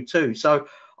that 2-2. So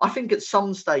I think at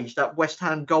some stage that West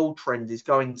Ham goal trend is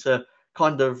going to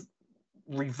kind of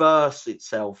reverse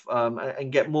itself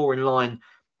and get more in line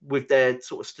with their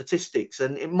sort of statistics.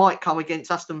 And it might come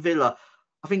against Aston Villa.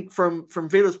 I think from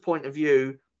Villa's point of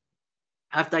view,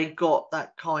 have they got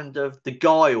that kind of the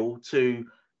guile to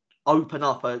open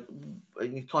up a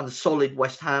kind of solid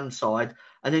West Ham side?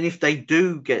 And then if they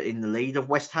do get in the lead, have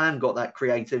West Ham got that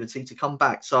creativity to come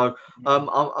back? So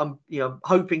I'm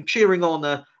hoping, cheering on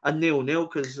a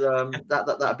 0-0 because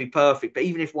that'd be perfect. But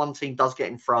even if one team does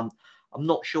get in front, I'm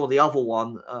not sure the other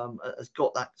one has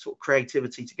got that sort of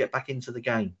creativity to get back into the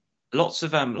game. Lots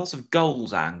of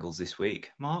goals angles this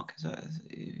week, Mark.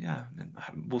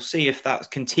 We'll see if that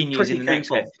continues in the next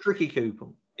game. Tricky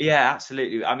coupon. Yeah,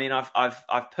 absolutely. I mean,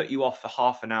 I've put you off for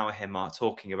half an hour here, Mark,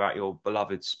 talking about your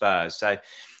beloved Spurs. So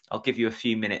I'll give you a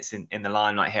few minutes in the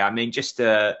limelight here. I mean, just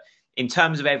in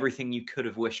terms of everything you could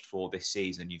have wished for this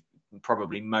season, you've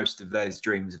probably most of those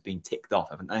dreams have been ticked off,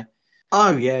 haven't they?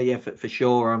 Oh yeah, for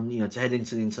sure. To head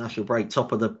into the international break,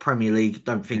 top of the Premier League,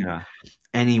 don't think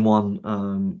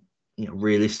anyone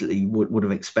realistically would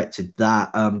have expected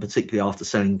that, particularly after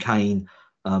selling Kane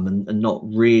and not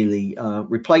really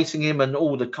replacing him. And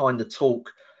all the kind of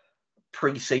talk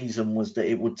pre-season was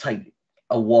that it would take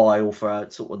a while for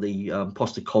sort of the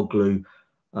Postecoglou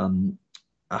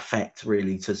effect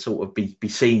really to sort of be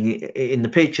seen in the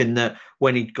pitch, and that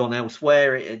when he'd gone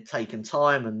elsewhere, it had taken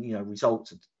time and results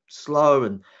had slow,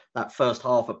 and that first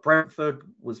half at Brentford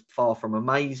was far from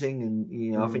amazing,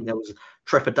 and I think there was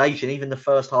trepidation. Even the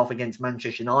first half against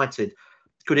Manchester United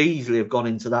could easily have gone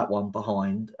into that one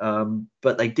behind,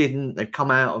 but they didn't. They've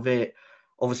come out of it,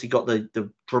 obviously got the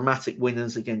dramatic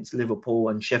winners against Liverpool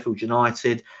and Sheffield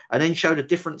United, and then showed a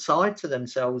different side to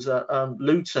themselves at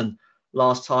Luton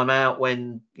last time out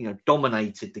when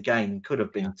dominated the game. Could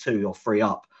have been 2 or 3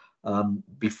 up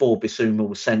before Bissouma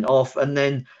was sent off, and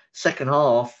then second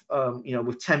half,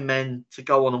 with 10 men to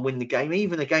go on and win the game,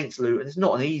 even against Luton. It's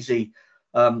not an easy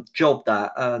job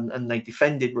that, and they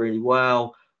defended really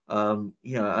well, and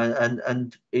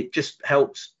it just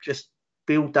helps just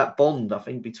build that bond, I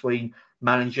think, between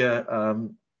manager,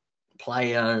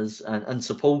 players and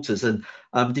supporters. And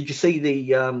did you see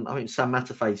the, I think Sam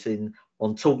Matterface in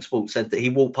on TalkSport said that he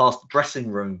walked past the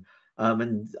dressing room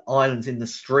and Islands in the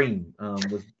Stream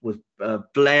was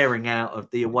blaring out of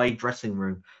the away dressing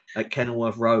room at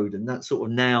Kenilworth Road, and that's sort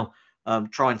of now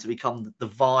trying to become the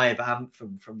vibe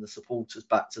anthem from the supporters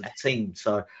back to the team.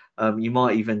 So you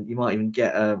might even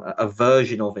get a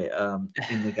version of it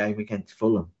in the game against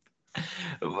Fulham.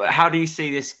 How do you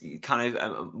see this kind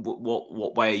of?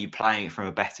 What way are you playing it from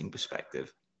a betting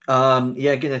perspective? Going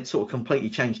to sort of completely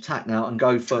change tack now and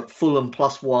go for Fulham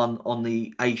 +1 on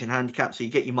the Asian handicap. So you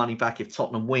get your money back if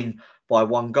Tottenham win by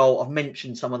 1 goal. I've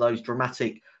mentioned some of those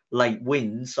dramatic late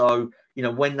wins. So,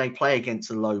 when they play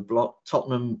against a low block,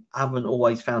 Tottenham haven't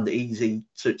always found it easy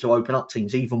to open up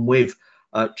teams, even with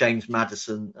James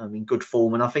Maddison in good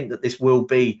form. And I think that this will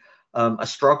be a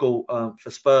struggle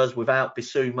for Spurs without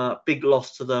Bissouma. Big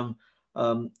loss to them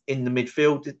in the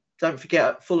midfield. Don't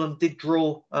forget, Fulham did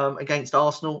draw against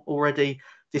Arsenal already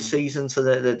this season, so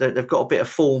they've got a bit of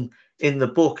form in the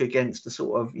book against a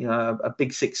sort of a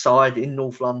big six side in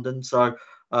North London. So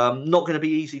not going to be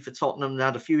easy for Tottenham. They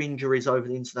had a few injuries over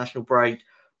the international break.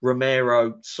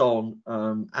 Romero, Son,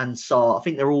 and Sarr. I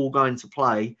think they're all going to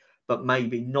play, but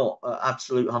maybe not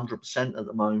absolute 100% at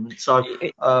the moment. So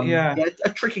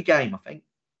a tricky game, I think.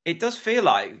 It does feel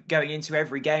like going into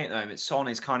every game at the moment, Son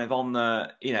is kind of on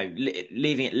the,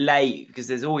 leaving it late because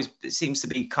it seems to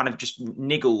be kind of just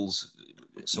niggles.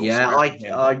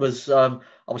 I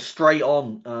was straight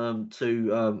on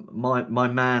to my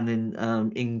man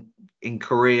in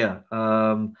Korea,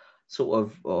 sort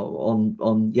of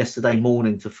on yesterday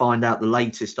morning to find out the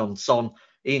latest on Son.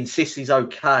 He insists he's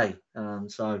okay.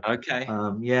 Okay.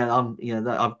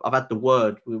 I've had the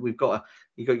word. You've got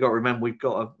to remember we've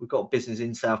got a business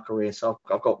in South Korea, so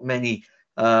I've got many.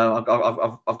 I've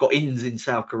got ins in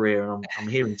South Korea, and I'm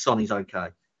hearing Sonny's okay.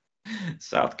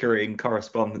 South Korean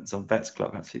correspondence on Bets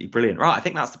Club, absolutely brilliant. Right, I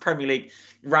think that's the Premier League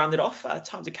rounded off.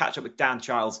 Time to catch up with Dan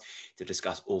Childs to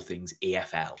discuss all things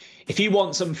EFL. If you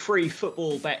want some free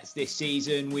football bets this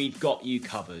season, we've got you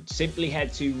covered. Simply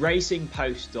head to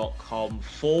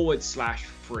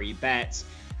racingpost.com/free bets,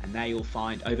 and there you'll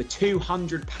find over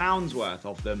 £200 worth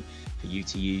of them for you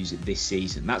to use this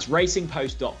season. That's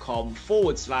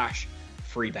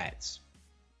racingpost.com/free bets.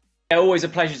 Always a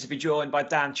pleasure to be joined by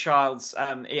Dan Childs.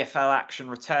 EFL action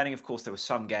returning. Of course, there were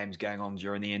some games going on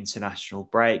during the international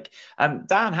break.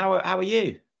 Dan, how are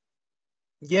you?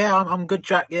 Yeah, I'm good,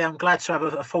 Jack. Yeah, I'm glad to have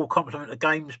a full complement of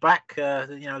games back.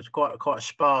 It was quite a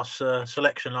sparse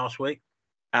selection last week.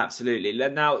 Absolutely.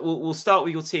 Now we'll start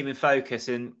with your team in focus,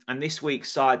 and this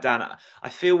week's side, Dan. I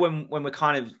feel when we're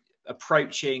kind of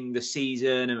approaching the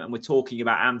season and we're talking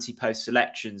about anti-post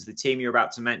selections, the team you're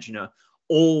about to mention are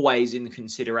always in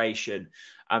consideration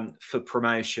for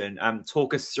promotion.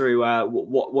 Talk us through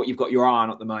what you've got your eye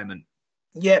on at the moment.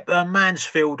 Yep,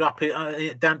 Mansfield up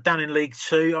down in League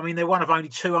Two. I mean, they're one of only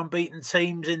 2 unbeaten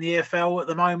teams in the EFL at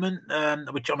the moment,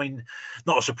 which, I mean,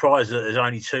 not a surprise that there's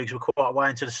only 2 because we're quite a way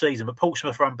into the season. But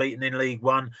Portsmouth are unbeaten in League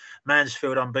One,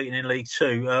 Mansfield unbeaten in League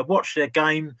Two. Watched their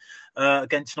game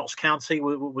against Notts County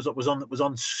was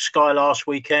on Sky last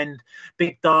weekend.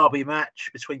 Big derby match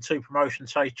between 2 promotion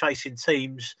chasing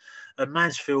teams.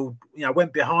 Mansfield,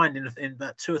 went behind in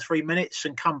about 2 or 3 minutes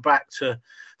and come back to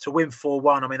win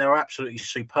 4-1. I mean, they were absolutely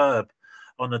superb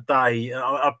on the day.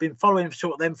 I've been following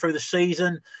them through the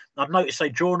season. I've noticed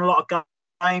they've drawn a lot of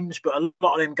games, but a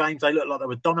lot of them games they looked like they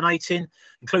were dominating,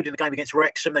 including the game against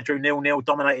Wrexham. They drew 0-0,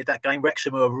 dominated that game.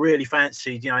 Wrexham were really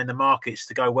fancied, in the markets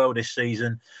to go well this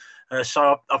season.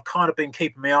 So I've kind of been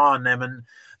keeping my eye on them, and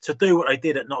to do what they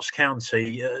did at Notts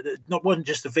County, wasn't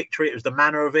just the victory, it was the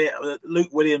manner of it.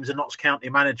 Luke Williams, the Notts County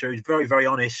manager, who's very, very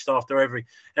honest after every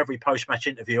post-match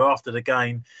interview after the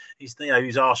game. He's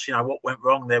asked, what went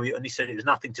wrong there, and he said it was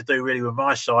nothing to do really with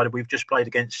my side. We've just played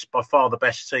against by far the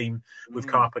best team we've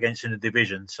come up against in the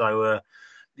division. So,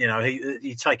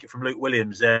 you take it from Luke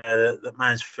Williams there that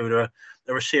Mansfield are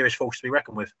a serious force to be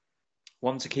reckoned with.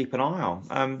 One to keep an eye on.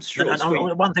 And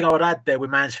one thing I would add there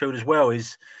with Mansfield as well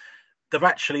is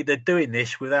they're doing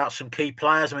this without some key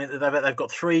players. I mean, they've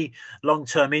got 3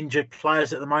 long-term injured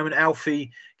players at the moment: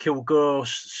 Alfie Kilgore,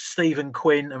 Stephen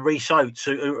Quinn, and Reece Oates,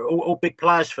 who are all big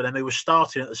players for them. Who were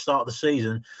starting at the start of the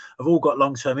season, have all got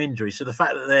long-term injuries. So the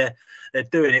fact that they're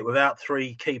doing it without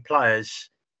 3 key players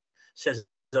says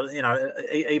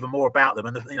even more about them.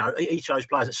 And each of those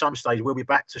players at some stage will be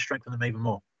back to strengthen them even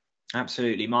more.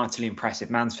 Absolutely, mightily impressive.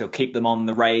 Mansfield, keep them on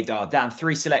the radar. Dan,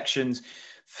 3 selections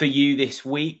for you this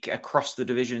week across the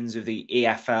divisions of the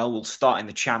EFL. We'll start in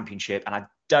the Championship, and I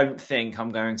don't think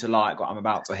I'm going to like what I'm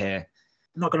about to hear.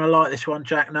 I'm not going to like this one,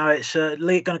 Jack. No, it's going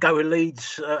to go with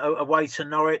Leeds away to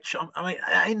Norwich. I mean,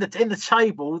 in the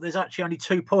table, there's actually only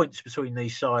 2 points between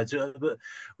these sides, but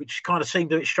which kind of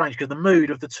seemed a bit strange because the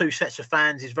mood of the two sets of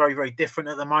fans is very, very different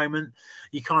at the moment.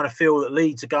 You kind of feel that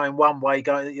Leeds are going one way,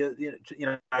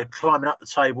 climbing up the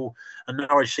table, and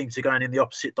Norwich seems to be going in the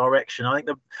opposite direction. I think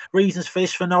the reasons for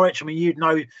this for Norwich, I mean, you'd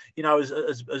know,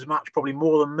 as much probably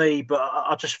more than me, but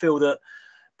I just feel that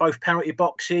both penalty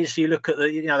boxes. You look at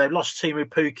they've lost Timu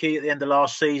Pukki at the end of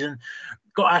last season.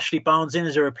 Got Ashley Barnes in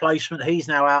as a replacement. He's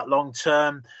now out long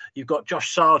term. You've got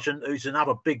Josh Sargent, who's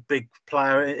another big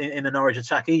player in the Norwich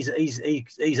attack. He's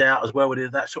out as well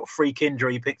with that sort of freak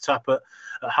injury he picked up at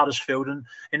Huddersfield. And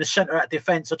in the centre at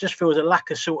defence, I just feel there's a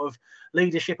lack of sort of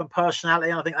leadership and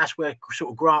personality. And I think that's where sort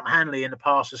of Grant Hanley in the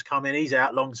past has come in. He's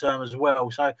out long term as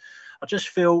well. So I just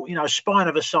feel, spine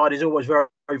of a side is always very,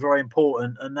 very, very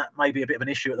important, and that may be a bit of an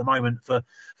issue at the moment for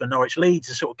Norwich. Leeds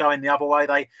are sort of going the other way.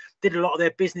 They did a lot of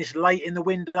their business late in the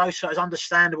window, so it's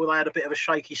understandable they had a bit of a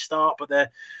shaky start, but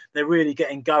they're really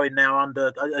getting going now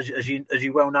under, as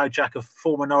you well know, Jack, a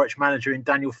former Norwich manager in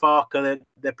Daniel Farker.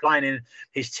 They're playing in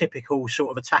his typical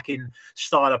sort of attacking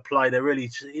style of play. They're really,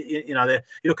 you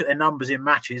look at their numbers in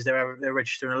matches, they're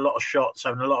registering a lot of shots,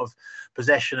 having a lot of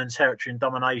possession and territory and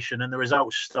domination, and the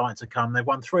results are starting to come. They've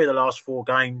won 3 of the last 4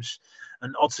 games,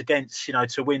 and odds against,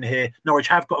 to win here. Norwich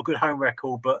have got a good home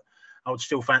record, but I would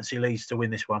still fancy Leeds to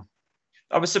win this one.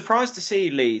 I was surprised to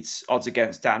see Leeds odds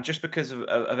against, Dan, just because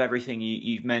of everything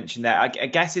you've mentioned there. I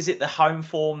guess, is it the home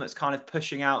form that's kind of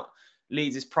pushing out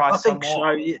Leeds' price? I think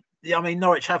so. Yeah, I mean,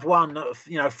 Norwich have won,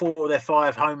 4 of their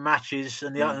 5 home matches,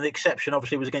 and the exception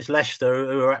obviously was against Leicester,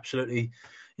 who are absolutely,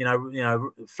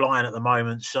 flying at the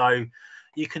moment. So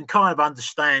you can kind of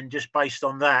understand just based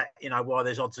on that, why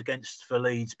there's odds against for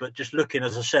Leeds. But just looking,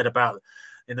 as I said, about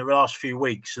in the last few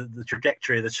weeks, the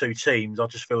trajectory of the two teams, I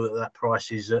just feel that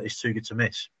price is too good to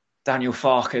miss. Daniel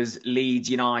Farker's Leeds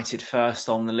United first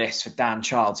on the list for Dan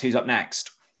Childs. Who's up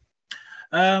next?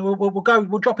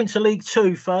 We'll drop into League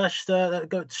Two first.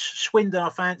 Go Swindon, I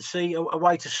fancy,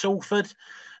 away to Salford.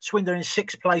 Swindon in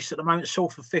 6th place at the moment,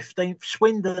 Salford 15th.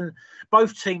 Swindon,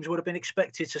 both teams would have been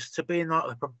expected to be in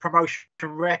the promotion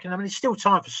reckon. I mean, it's still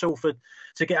time for Salford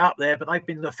to get up there, but they've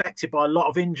been affected by a lot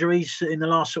of injuries in the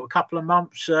last sort of couple of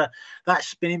months.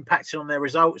 That's been impacting on their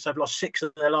results. They've lost 6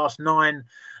 of their last 9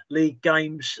 league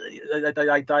games.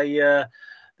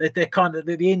 They're kind of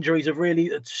the injuries have really,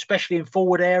 especially in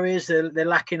forward areas, they're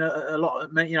lacking a lot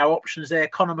of options there.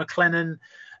 Conor McLennan,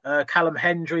 Callum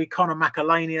Hendry, Conor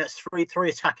McAlaney. That's three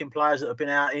attacking players that have been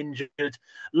out injured. A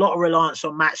lot of reliance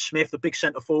on Matt Smith, the big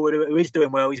centre forward, who is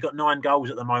doing well. He's got 9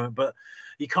 goals at the moment, but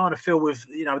you kind of feel with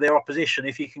their opposition,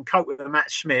 if you can cope with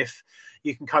Matt Smith,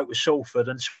 you can cope with Salford.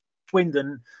 And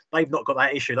Swindon, they've not got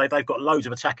that issue. They've got loads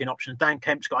of attacking options. Dan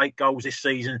Kemp's got 8 goals this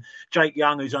season. Jake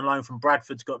Young, who's on loan from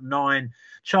Bradford's got 9.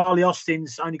 Charlie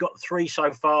Austin's only got 3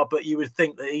 so far, but you would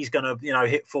think that he's going to,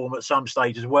 hit form at some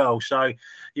stage as well. So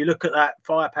you look at that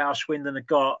firepower Swindon have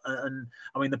got, and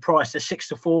I mean the price, they're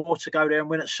 6-4 to go there and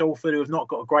win at Salford, who have not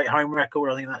got a great home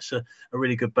record. I think that's a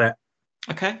really good bet.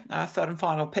 Okay, third and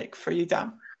final pick for you,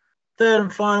 Dan. Third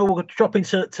and final, we'll drop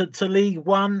into League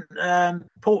One.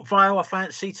 Port Vale, I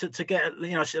fancy to get at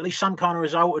least some kind of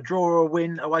result, a draw or a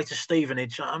win away to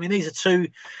Stevenage. I mean, these are 2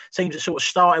 teams that sort of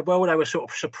started well. They were sort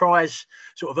of surprise,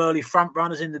 sort of early front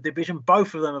runners in the division.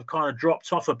 Both of them have kind of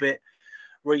dropped off a bit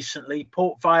recently.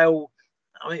 Port Vale,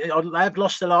 I mean, they have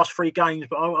lost their last 3 games,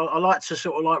 but I like to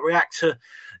sort of react to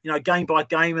game by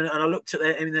game. And I looked at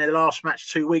their last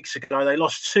match 2 weeks ago. They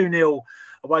lost 2-0.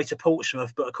 Away to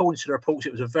Portsmouth, but according to the reports,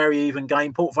 it was a very even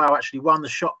game. Port Vale actually won the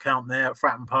shot count there at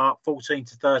Fratton Park,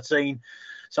 14-13.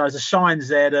 So there's a signs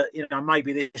there that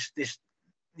maybe this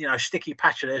sticky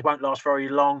patch of theirs won't last very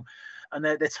long, and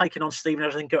they're taking on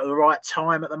Stevenage, I think, at the right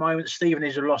time at the moment.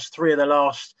 Stevenage have lost 3 of their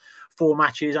last 4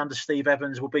 matches under Steve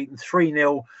Evans. Were beaten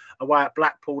 3-0 away at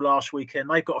Blackpool last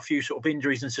weekend. They've got a few sort of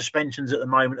injuries and suspensions at the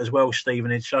moment as well,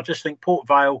 Stevenage. So I just think Port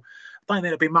Vale, I don't think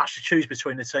there'll be much to choose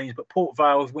between the teams, but Port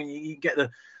Vale, when you get the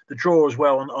draw as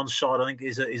well on side, I think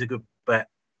is a good bet.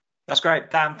 That's great,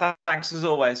 Dan. Thanks as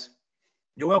always.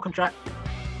 You're welcome, Jack.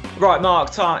 Right,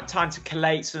 Mark. Time to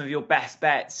collate some of your best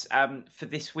bets for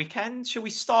this weekend. Shall we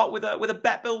start with a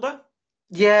bet builder?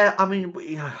 Yeah, I mean,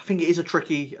 I think it is a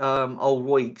tricky old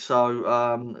week,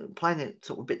 so playing it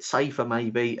sort of a bit safer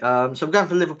maybe. So we're going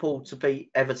for Liverpool to beat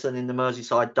Everton in the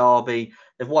Merseyside derby.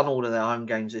 They've won all of their home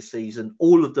games this season.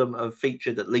 All of them have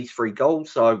featured at least 3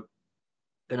 goals, so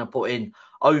going to put in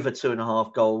over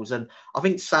 2.5 goals. And I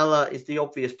think Salah is the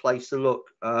obvious place to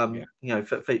look. For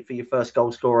your first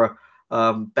goal scorer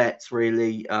bets.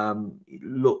 Really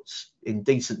looked in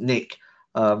decent nick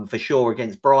for sure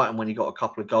against Brighton when he got a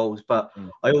couple of goals. But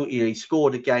he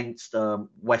scored against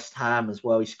West Ham as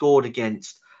well. He scored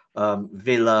against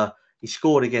Villa. He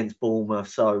scored against Bournemouth.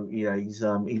 So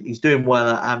he's doing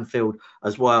well at Anfield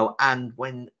as well. And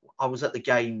when I was at the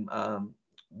game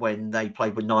when they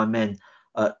played with 9 men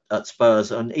at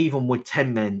Spurs, and even with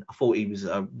 10 men, I thought he was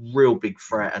a real big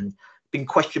threat, and been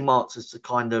question marks as to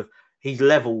kind of his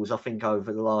levels, I think,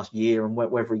 over the last year, and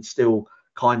whether he's still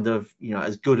kind of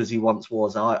as good as he once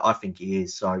was. I think he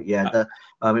is. So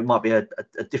it might be a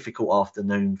difficult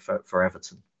afternoon for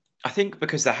Everton. I think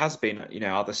because there has been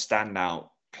other standout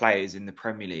players in the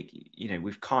Premier League,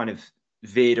 we've kind of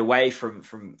veered away from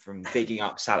bigging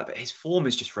up Salah, but his form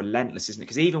is just relentless, isn't it?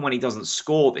 Because even when he doesn't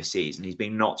score this season, he's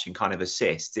been notching kind of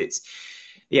assists.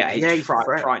 He's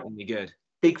frighteningly good.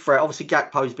 Big threat. Obviously,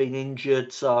 Gakpo's been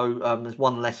injured, so there's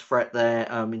one less threat there.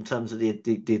 In terms of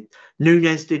the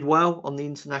Nunez did well on the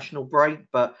international break,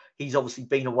 but he's obviously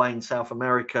been away in South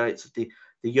America. It's the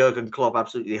Jurgen Klopp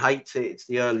absolutely hates it. It's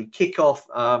the early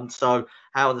kickoff. So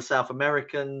how are the South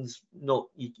Americans?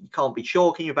 You can't be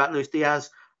sure. Can you about Luis Diaz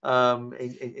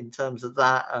in terms of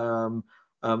that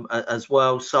as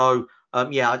well? So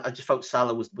I just felt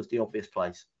Salah was the obvious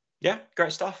place. Yeah,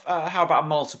 great stuff. How about a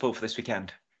multiple for this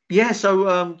weekend? Yeah,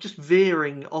 so just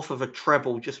veering off of a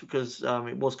treble just because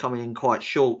it was coming in quite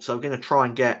short. So we're going to try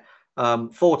and get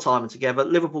 4-timer together.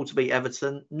 Liverpool to beat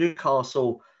Everton,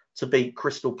 Newcastle to beat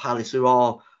Crystal Palace, who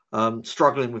are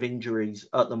struggling with injuries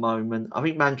at the moment. I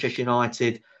think Manchester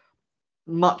United,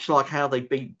 much like how they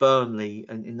beat Burnley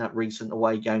in that recent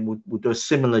away game, would do a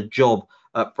similar job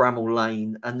at Bramall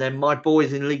Lane. And then my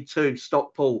boys in League Two,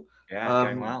 Stockport,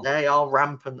 going well. They are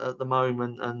rampant at the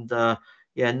moment, and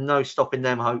no stopping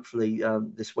them, hopefully,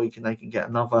 this week, and they can get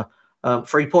another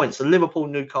 3 points. So Liverpool,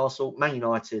 Newcastle, Man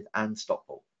United, and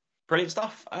Stockport. Brilliant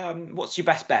stuff. What's your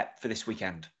best bet for this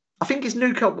weekend? I think it's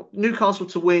Newcastle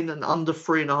to win and under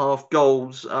 3.5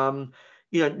 goals.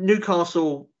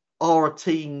 Newcastle are a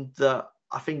team that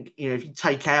I think, if you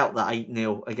take out that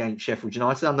 8-0 against Sheffield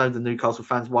United, I know the Newcastle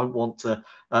fans won't want to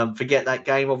forget that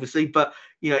game, obviously, but,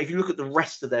 if you look at the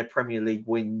rest of their Premier League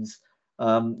wins,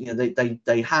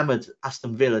 they hammered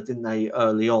Aston Villa, didn't they,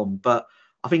 early on? But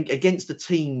I think against a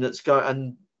team that's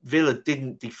and Villa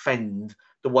didn't defend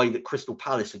the way that Crystal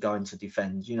Palace are going to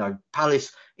defend.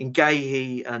 Palace in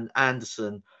Gahey and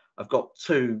Anderson have got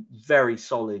 2 very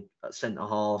solid centre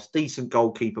halves, decent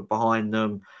goalkeeper behind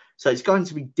them. So it's going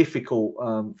to be difficult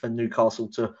for Newcastle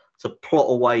to plot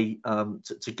away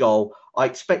to goal. I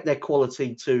expect their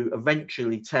quality to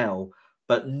eventually tell,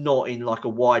 but not in like a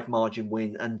wide margin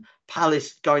win. And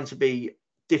Palace going to be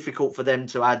difficult for them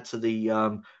to add to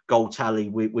the goal tally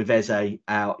with Eze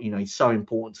out. He's so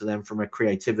important to them from a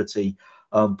creativity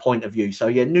point of view. So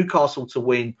Newcastle to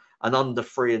win and under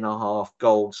 3.5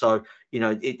 goals. So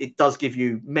it does give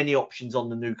you many options on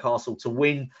the Newcastle to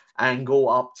win angle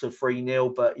up to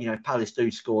 3-0. But Palace do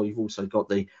score. You've also got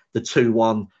the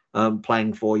 2-1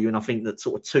 playing for you, and I think that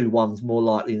sort of 2-1's more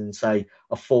likely than say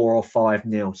a 4 or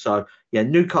 5-0. So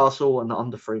Newcastle and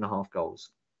under 3.5 goals.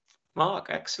 Mark,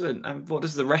 excellent. And what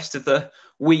does the rest of the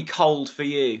week hold for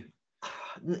you?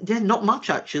 Yeah, not much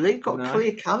actually. Got a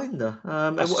clear calendar.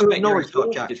 Norwich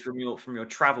got Jack from your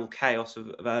travel chaos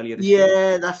of earlier this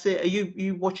year. week. That's it. Are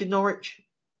you watching Norwich?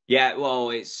 Yeah,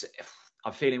 well,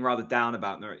 I'm feeling rather down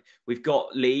about Norwich. We've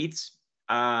got Leeds.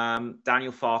 Daniel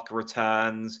Farke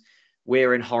returns.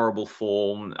 We're in horrible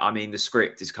form. I mean, the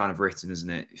script is kind of written, isn't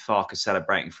it? Farke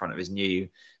celebrating in front of his new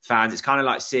fans. It's kind of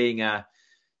like seeing a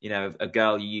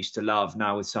girl you used to love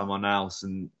now with someone else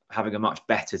and having a much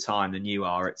better time than you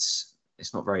are. It's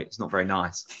not very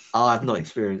nice. I've not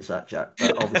experienced that, Jack,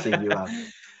 but obviously you have.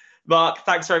 Mark,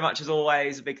 thanks very much as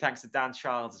always. A big thanks to Dan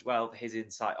Childs as well for his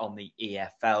insight on the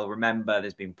EFL. Remember,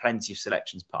 there's been plenty of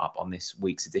selections put up on this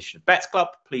week's edition of Bets Club.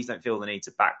 Please don't feel the need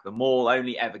to back them all.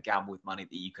 Only ever gamble with money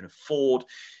that you can afford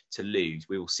to lose.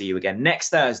 We will see you again next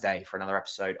Thursday for another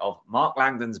episode of Mark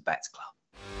Langdon's Bets Club.